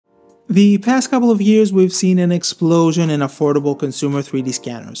The past couple of years, we've seen an explosion in affordable consumer 3D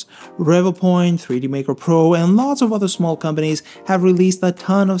scanners. RevoPoint, 3D Maker Pro, and lots of other small companies have released a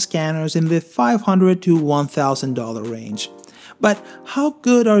ton of scanners in the $500 to $1,000 range. But how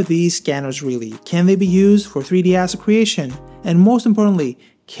good are these scanners really? Can they be used for 3D asset creation? And most importantly,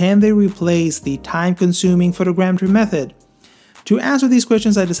 can they replace the time-consuming photogrammetry method? To answer these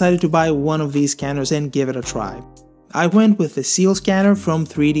questions, I decided to buy one of these scanners and give it a try. I went with the Seal scanner from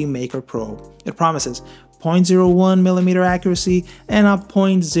 3D Maker Pro. It promises 0.01mm accuracy and a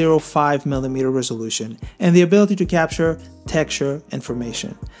 0.05mm resolution, and the ability to capture texture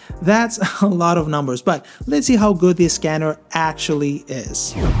information. That's a lot of numbers, but let's see how good this scanner actually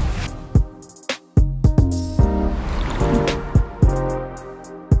is.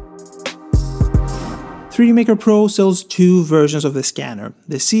 3D Maker Pro sells two versions of the scanner,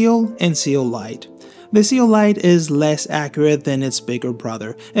 the Seal and Seal Lite. The Seal Lite is less accurate than its bigger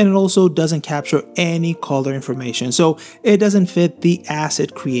brother, and it also doesn't capture any color information, so it doesn't fit the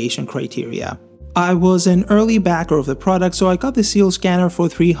asset creation criteria. I was an early backer of the product, so I got the Seal scanner for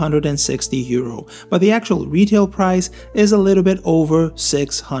 €360, but the actual retail price is a little bit over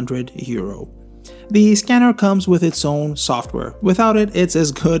 €600. The scanner comes with its own software. Without it, it's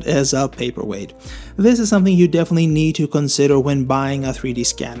as good as a paperweight. This is something you definitely need to consider when buying a 3D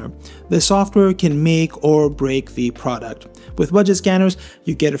scanner. The software can make or break the product. With budget scanners,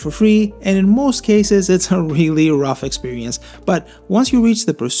 you get it for free, and in most cases, it's a really rough experience. But once you reach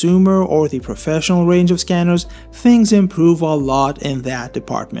the prosumer or the professional range of scanners, things improve a lot in that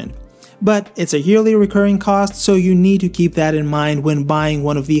department. But it's a yearly recurring cost, so you need to keep that in mind when buying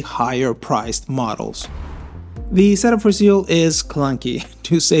one of the higher priced models. The setup for Seal is clunky,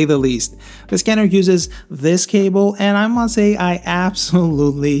 to say the least. The scanner uses this cable, and I must say I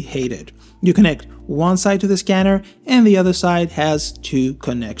absolutely hate it. You connect one side to the scanner, and the other side has two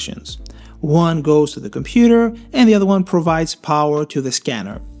connections. One goes to the computer, and the other one provides power to the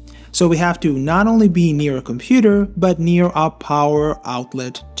scanner. So we have to not only be near a computer, but near a power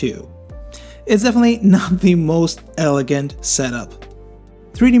outlet too. It's definitely not the most elegant setup.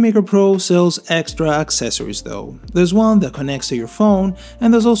 3D Maker Pro sells extra accessories though. There's one that connects to your phone,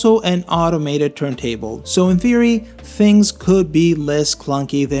 and there's also an automated turntable, so in theory, things could be less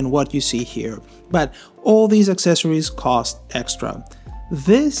clunky than what you see here. But all these accessories cost extra.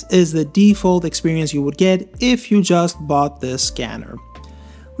 This is the default experience you would get if you just bought this scanner.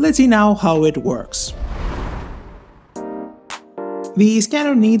 Let's see now how it works. The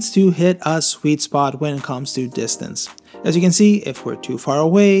scanner needs to hit a sweet spot when it comes to distance. As you can see, if we're too far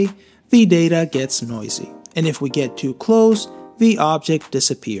away, the data gets noisy, and if we get too close, the object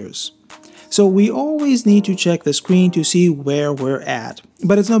disappears. So we always need to check the screen to see where we're at,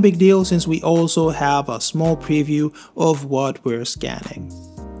 but it's no big deal since we also have a small preview of what we're scanning.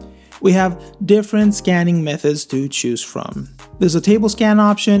 We have different scanning methods to choose from. There's a table scan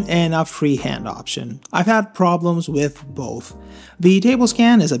option and a freehand option. I've had problems with both. The table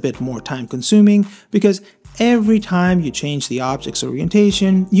scan is a bit more time consuming because every time you change the object's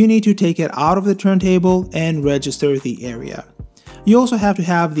orientation, you need to take it out of the turntable and register the area. You also have to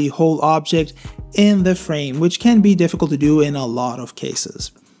have the whole object in the frame, which can be difficult to do in a lot of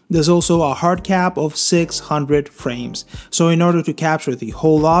cases. There's also a hard cap of 600 frames, so in order to capture the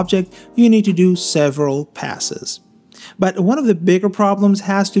whole object, you need to do several passes. But one of the bigger problems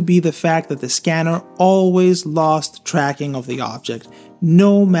has to be the fact that the scanner always lost tracking of the object,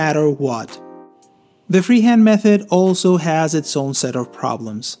 no matter what. The freehand method also has its own set of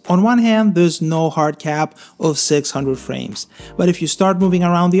problems. On one hand, there's no hard cap of 600 frames, but if you start moving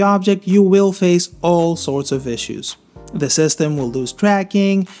around the object, you will face all sorts of issues. The system will lose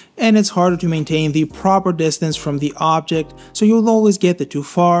tracking, and it's harder to maintain the proper distance from the object, so you'll always get the too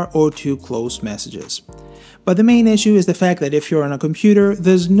far or too close messages. But the main issue is the fact that if you're on a computer,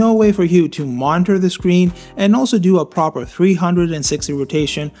 there's no way for you to monitor the screen and also do a proper 360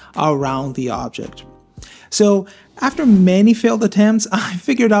 rotation around the object. So after many failed attempts, I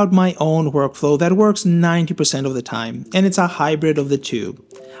figured out my own workflow that works 90% of the time, and it's a hybrid of the two.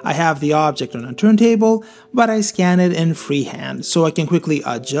 I have the object on a turntable, but I scan it in freehand, so I can quickly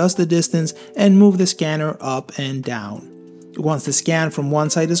adjust the distance and move the scanner up and down. Once the scan from one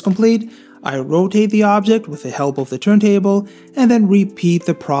side is complete, I rotate the object with the help of the turntable, and then repeat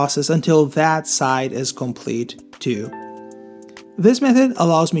the process until that side is complete too. This method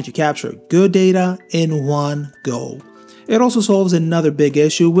allows me to capture good data in one go. It also solves another big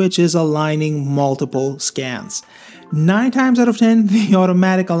issue, which is aligning multiple scans. 9 times out of 10, the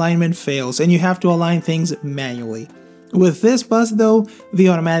automatic alignment fails and you have to align things manually. With this bus though, the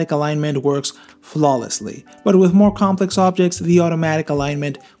automatic alignment works flawlessly, but with more complex objects, the automatic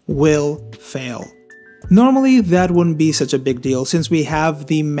alignment will fail. Normally, that wouldn't be such a big deal since we have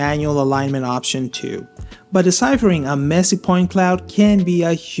the manual alignment option too, but deciphering a messy point cloud can be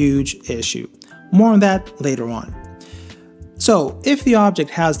a huge issue. More on that later on. So, if the object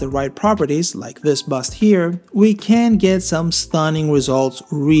has the right properties, like this bust here, we can get some stunning results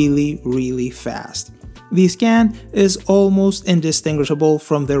really fast. The scan is almost indistinguishable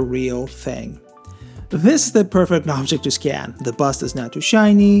from the real thing. This is the perfect object to scan. The bust is not too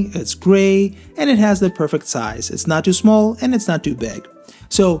shiny, it's gray, and it has the perfect size. It's not too small and it's not too big.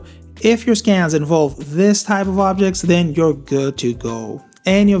 So if your scans involve this type of objects, then you're good to go.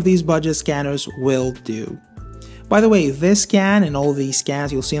 Any of these budget scanners will do. By the way, this scan and all these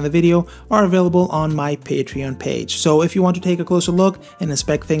scans you'll see in the video are available on my Patreon page. So if you want to take a closer look and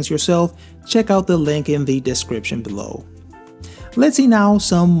inspect things yourself, check out the link in the description below. Let's see now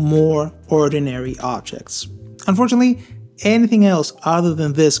some more ordinary objects. Unfortunately, anything else other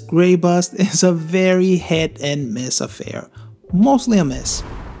than this gray bust is a very hit and miss affair. Mostly a miss.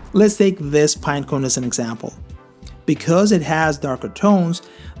 Let's take this pine cone as an example. Because it has darker tones,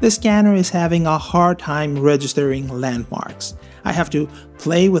 the scanner is having a hard time registering landmarks. I have to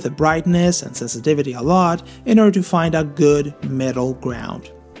play with the brightness and sensitivity a lot in order to find a good middle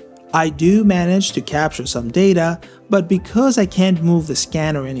ground. I do manage to capture some data, but because I can't move the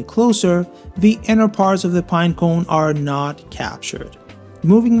scanner any closer, the inner parts of the pine cone are not captured.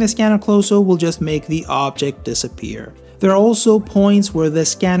 Moving the scanner closer will just make the object disappear. There are also points where the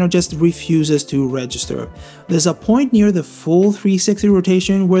scanner just refuses to register. There's a point near the full 360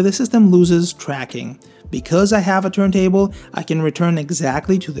 rotation where the system loses tracking. Because I have a turntable, I can return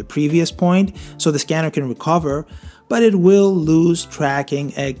exactly to the previous point so the scanner can recover, but it will lose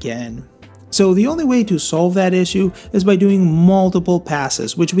tracking again. So the only way to solve that issue is by doing multiple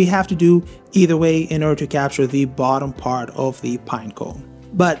passes, which we have to do either way in order to capture the bottom part of the pine cone.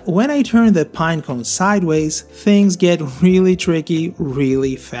 But when I turn the pine cone sideways, things get really tricky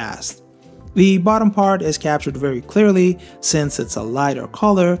really fast. The bottom part is captured very clearly since it's a lighter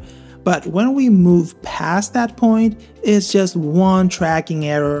color, but when we move past that point, it's just one tracking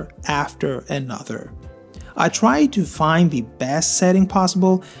error after another. I tried to find the best setting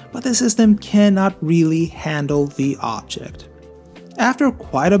possible, but the system cannot really handle the object. After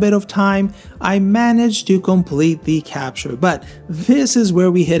quite a bit of time, I managed to complete the capture, but this is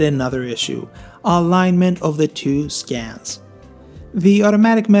where we hit another issue: alignment of the two scans. The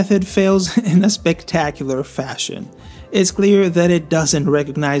automatic method fails in a spectacular fashion. It's clear that it doesn't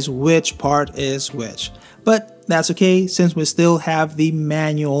recognize which part is which, but that's okay since we still have the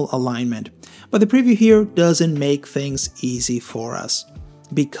manual alignment. But the preview here doesn't make things easy for us.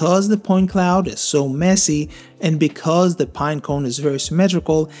 Because the point cloud is so messy and because the pine cone is very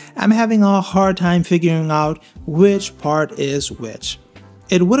symmetrical, I'm having a hard time figuring out which part is which.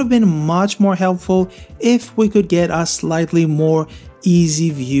 It would have been much more helpful if we could get a slightly more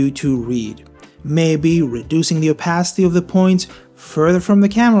easy view to read. Maybe reducing the opacity of the points further from the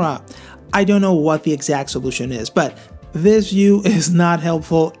camera. I don't know what the exact solution is, but this view is not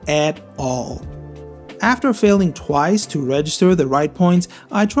helpful at all. After failing twice to register the right points,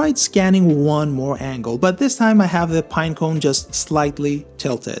 I tried scanning one more angle, but this time I have the pine cone just slightly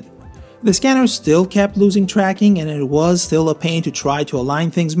tilted. The scanner still kept losing tracking and it was still a pain to try to align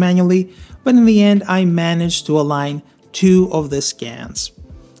things manually, but in the end I managed to align two of the scans.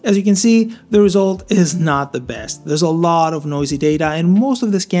 As you can see, the result is not the best. There's a lot of noisy data and most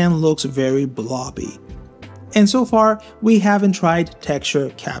of the scan looks very blobby. And so far, we haven't tried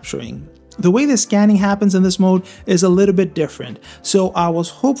texture capturing. The way the scanning happens in this mode is a little bit different, so I was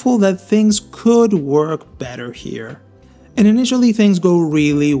hopeful that things could work better here. And initially things go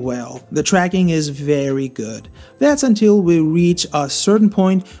really well. The tracking is very good. That's until we reach a certain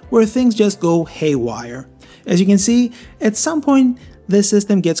point where things just go haywire. As you can see, at some point the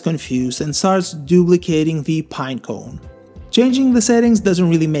system gets confused and starts duplicating the pine cone. Changing the settings doesn't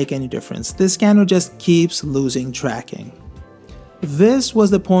really make any difference. The scanner just keeps losing tracking. This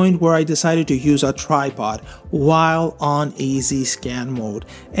was the point where I decided to use a tripod while on easy scan mode,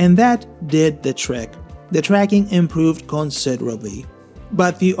 and that did the trick. The tracking improved considerably,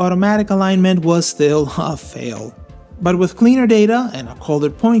 but the automatic alignment was still a fail. But with cleaner data and a colder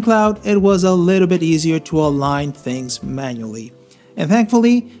point cloud, it was a little bit easier to align things manually. And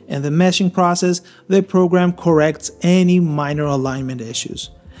thankfully, in the meshing process, the program corrects any minor alignment issues.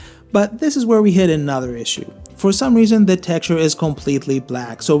 But this is where we hit another issue. For some reason, the texture is completely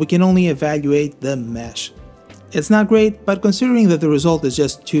black, so we can only evaluate the mesh. It's not great, but considering that the result is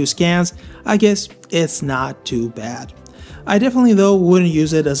just two scans, I guess it's not too bad. I definitely though wouldn't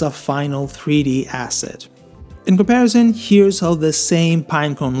use it as a final 3D asset. In comparison, here's how the same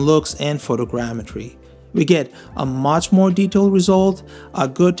pinecone looks in photogrammetry. We get a much more detailed result, a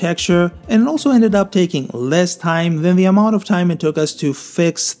good texture, and it also ended up taking less time than the amount of time it took us to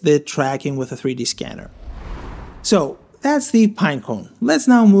fix the tracking with a 3D scanner. So that's the pinecone. Let's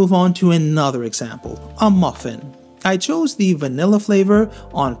now move on to another example, a muffin. I chose the vanilla flavor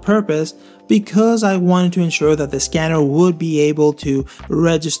on purpose because I wanted to ensure that the scanner would be able to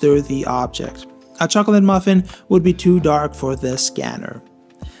register the object. A chocolate muffin would be too dark for the scanner.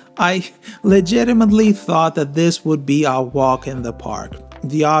 I legitimately thought that this would be a walk in the park.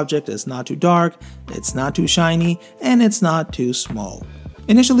 The object is not too dark, it's not too shiny, and it's not too small.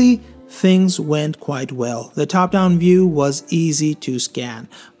 Initially, things went quite well. The top-down view was easy to scan,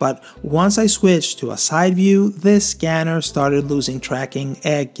 but once I switched to a side view, this scanner started losing tracking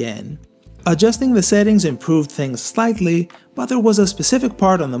again. Adjusting the settings improved things slightly, but there was a specific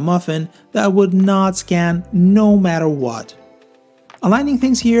part on the muffin that would not scan no matter what. Aligning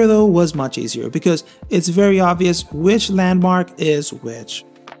things here though was much easier because it's very obvious which landmark is which.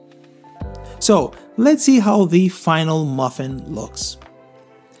 So let's see how the final muffin looks.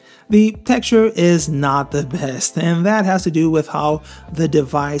 The texture is not the best, and that has to do with how the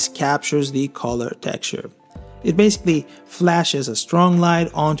device captures the color texture. It basically flashes a strong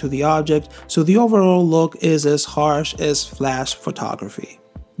light onto the object, so the overall look is as harsh as flash photography.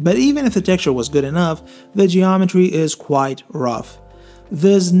 But even if the texture was good enough, the geometry is quite rough.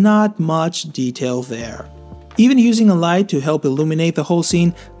 There's not much detail there. Even using a light to help illuminate the whole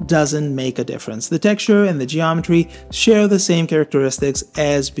scene doesn't make a difference. The texture and the geometry share the same characteristics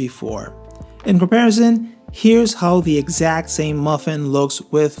as before. In comparison, here's how the exact same muffin looks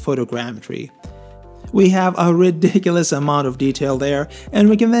with photogrammetry. We have a ridiculous amount of detail there, and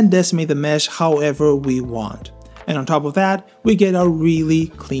we can then decimate the mesh however we want. And on top of that, we get a really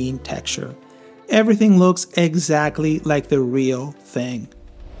clean texture. Everything looks exactly like the real thing.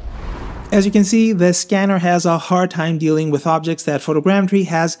 As you can see, the scanner has a hard time dealing with objects that photogrammetry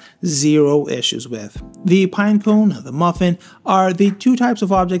has zero issues with. The pinecone and the muffin are the two types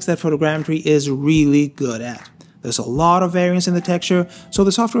of objects that photogrammetry is really good at. There's a lot of variance in the texture, so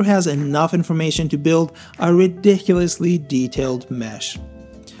the software has enough information to build a ridiculously detailed mesh.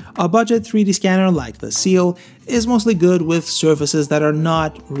 A budget 3D scanner like the Seal is mostly good with surfaces that are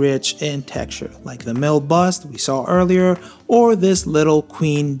not rich in texture, like the mill bust we saw earlier or this little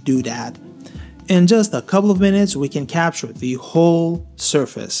queen doodad. In just a couple of minutes we can capture the whole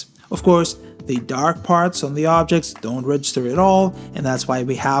surface. Of course, the dark parts on the objects don't register at all, and that's why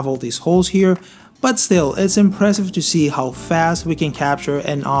we have all these holes here, but still, it's impressive to see how fast we can capture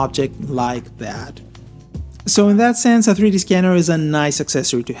an object like that. So in that sense, a 3D scanner is a nice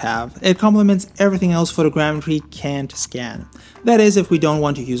accessory to have. It complements everything else photogrammetry can't scan. That is, if we don't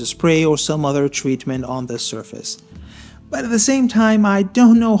want to use a spray or some other treatment on the surface. But at the same time, I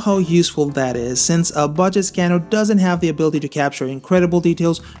don't know how useful that is, since a budget scanner doesn't have the ability to capture incredible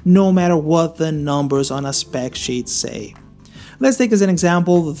details no matter what the numbers on a spec sheet say. Let's take as an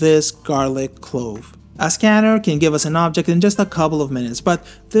example this garlic clove. A scanner can give us an object in just a couple of minutes, but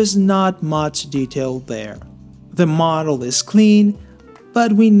there's not much detail there. The model is clean,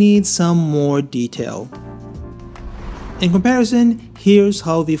 but we need some more detail. In comparison, here's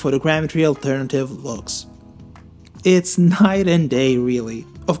how the photogrammetry alternative looks. It's night and day really.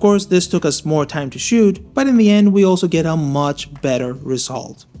 Of course, this took us more time to shoot, but in the end we also get a much better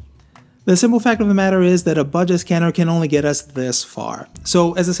result. The simple fact of the matter is that a budget scanner can only get us this far.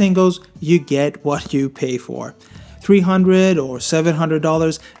 So as the saying goes, you get what you pay for. $300 or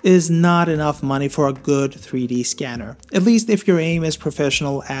 $700 is not enough money for a good 3D scanner, at least if your aim is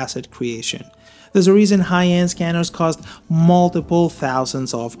professional asset creation. There's a reason high-end scanners cost multiple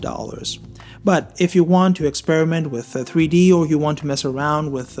thousands of dollars. But if you want to experiment with 3D or you want to mess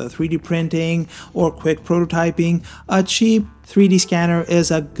around with 3D printing or quick prototyping, a cheap 3D scanner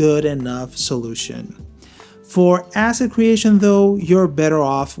is a good enough solution. For asset creation though, you're better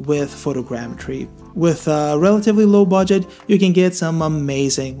off with photogrammetry. With a relatively low budget, you can get some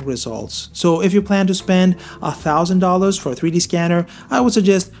amazing results. So if you plan to spend $1,000 for a 3D scanner, I would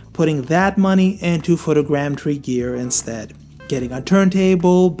suggest putting that money into photogrammetry gear instead. Getting a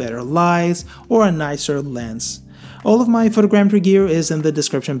turntable, better lights, or a nicer lens. All of my photogrammetry gear is in the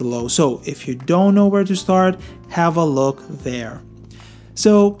description below, so if you don't know where to start, have a look there.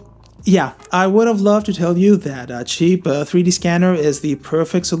 So yeah, I would have loved to tell you that a cheap 3D scanner is the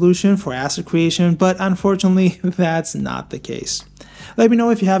perfect solution for asset creation, but unfortunately that's not the case. Let me know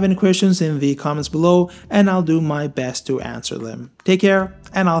if you have any questions in the comments below, and I'll do my best to answer them. Take care,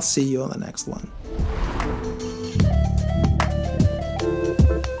 and I'll see you on the next one.